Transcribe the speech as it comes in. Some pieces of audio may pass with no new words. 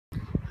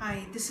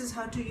Hi, this is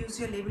how to use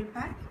your label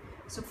pack.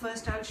 So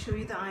first I'll show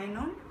you the iron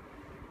on.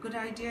 Good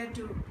idea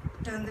to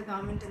turn the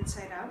garment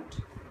inside out.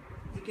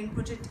 You can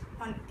put it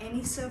on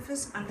any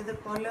surface under the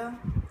collar,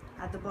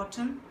 at the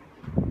bottom.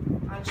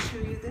 I'll show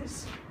you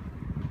this,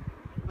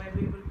 where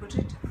we will put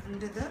it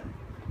under the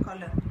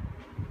collar.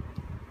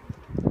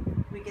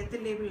 We get the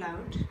label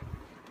out.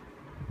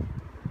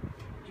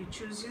 You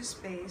choose your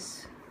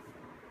space.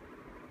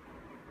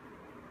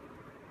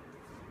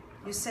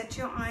 You set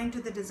your iron to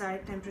the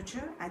desired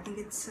temperature. I think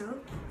it's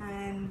silk,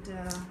 and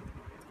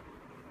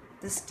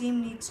the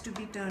steam needs to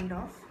be turned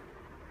off.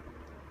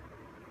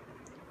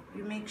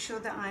 You make sure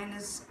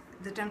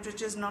the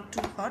temperature is not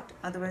too hot,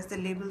 otherwise the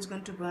label is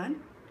going to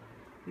burn.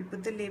 We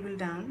put the label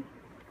down,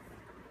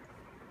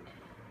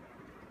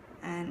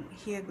 and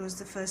here goes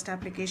the first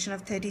application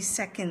of 30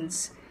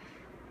 seconds.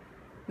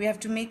 We have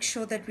to make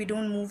sure that we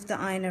don't move the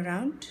iron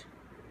around.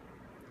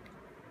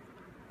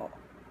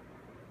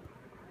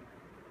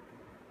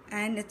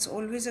 And it's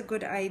always a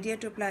good idea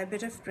to apply a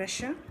bit of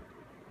pressure,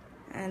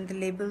 and the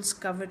label's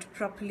covered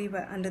properly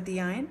under the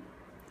iron.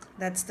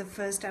 That's the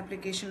first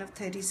application of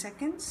 30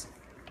 seconds.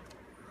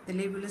 The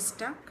label is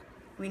stuck.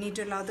 We need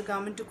to allow the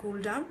garment to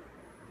cool down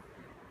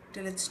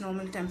till its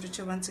normal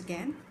temperature once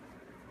again.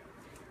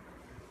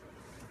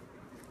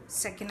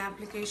 Second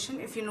application,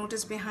 if you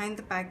notice behind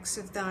the packs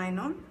of the iron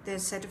on,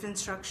 there's a set of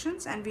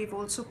instructions, and we've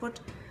also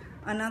put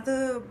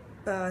another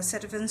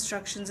set of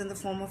instructions in the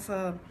form of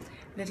a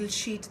little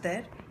sheet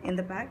there in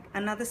the back.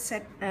 Another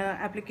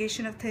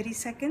application of 30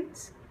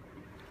 seconds.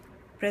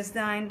 Press the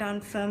iron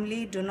down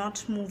firmly, do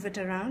not move it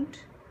around.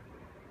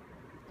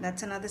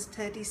 That's another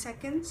 30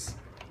 seconds.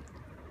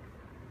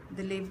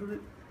 The label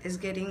is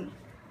getting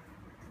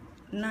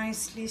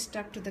nicely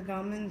stuck to the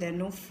garment. There are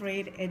no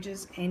frayed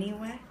edges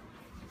anywhere.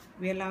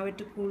 We allow it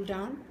to cool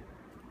down.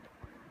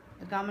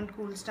 The garment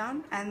cools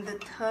down, and the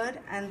third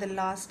and the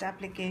last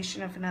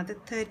application of another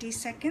 30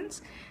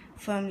 seconds.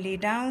 Firmly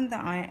down,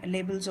 the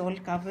label's all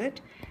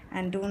covered,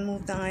 and don't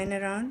move the iron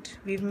around.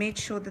 We've made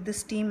sure that the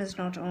steam is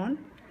not on.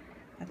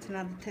 That's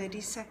another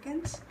 30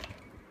 seconds,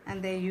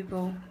 and there you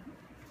go.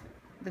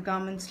 The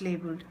garment's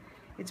labeled.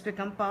 It's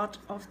become part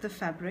of the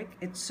fabric.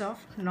 It's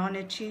soft,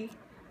 non-itchy,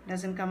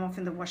 doesn't come off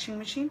in the washing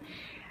machine.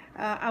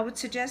 I would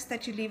suggest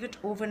that you leave it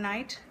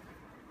overnight,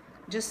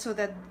 just so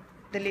that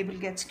the label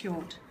gets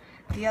cured.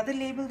 The other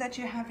label that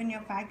you have in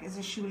your pack is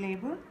a shoe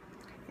label.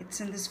 It's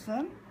in this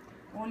form.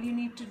 All you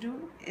need to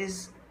do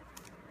is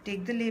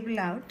take the label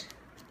out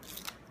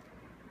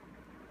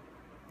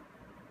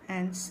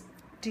and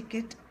stick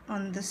it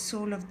on the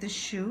sole of the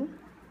shoe.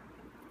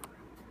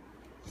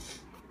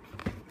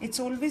 It's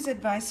always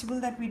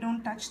advisable that we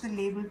don't touch the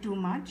label too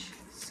much,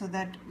 so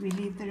that we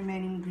leave the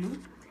remaining glue.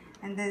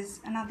 And there's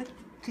another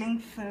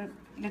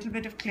little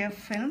bit of clear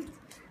film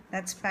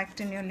that's packed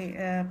in your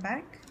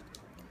pack.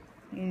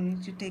 You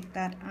need to take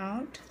that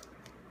out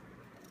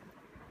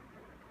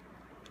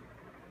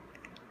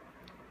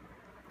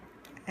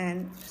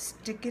and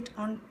stick it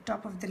on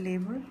top of the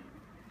label.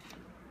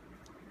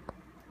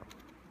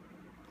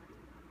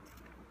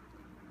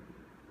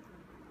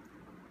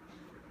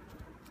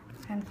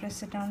 And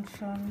press it down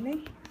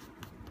firmly.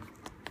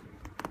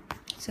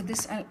 So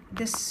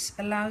this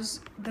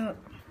allows the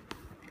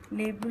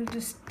label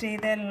to stay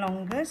there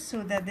longer,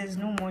 so that there's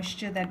no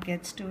moisture that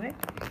gets to it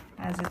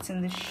as it's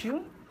in the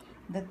shoe.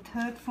 The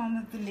third form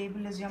of the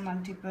label is your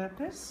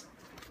multi-purpose,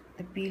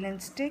 the peel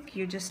and stick.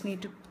 You just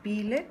need to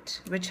peel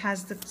it, which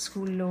has the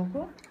school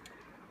logo,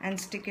 and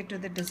stick it to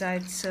the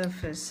desired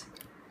surface.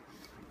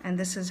 And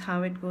this is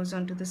how it goes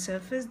onto the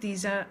surface.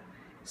 These are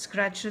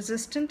scratch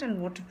resistant and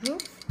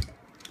waterproof.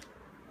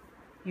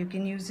 You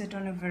can use it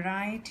on a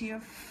variety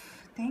of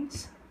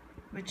things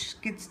which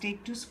kids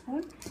take to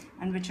school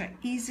and which are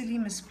easily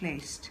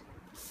misplaced.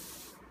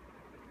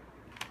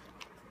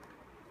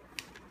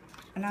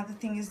 Another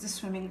thing is the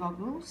swimming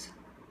goggles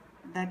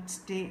that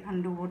stay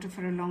underwater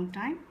for a long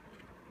time.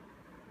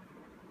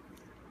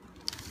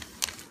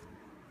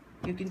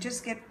 You can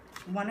just get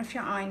one of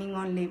your ironing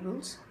on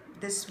labels.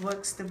 This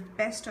works the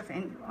best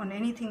on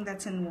anything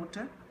that's in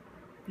water.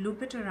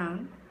 Loop it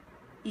around,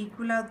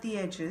 equal out the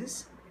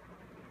edges,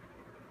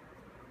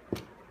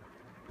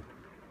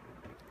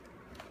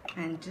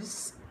 and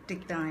just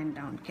stick the iron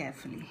down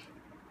carefully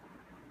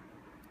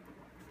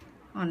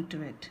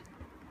onto it.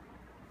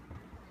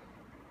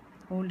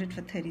 Hold it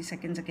for 30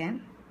 seconds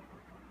again.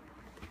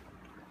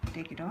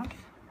 Take it off.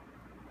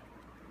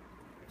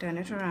 Turn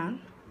it around.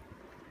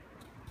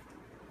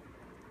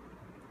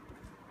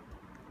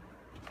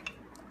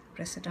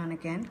 Press it down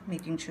again,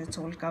 making sure it's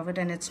all covered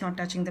and it's not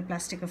touching the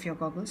plastic of your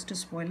goggles to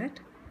spoil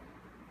it.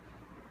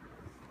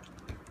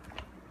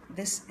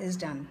 This is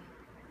done,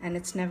 and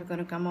it's never going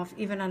to come off.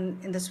 Even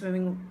in the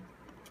swimming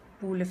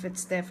pool, if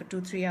it's there for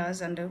 2-3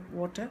 hours under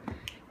water,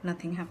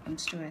 nothing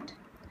happens to it.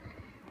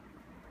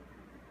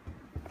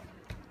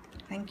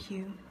 Thank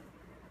you.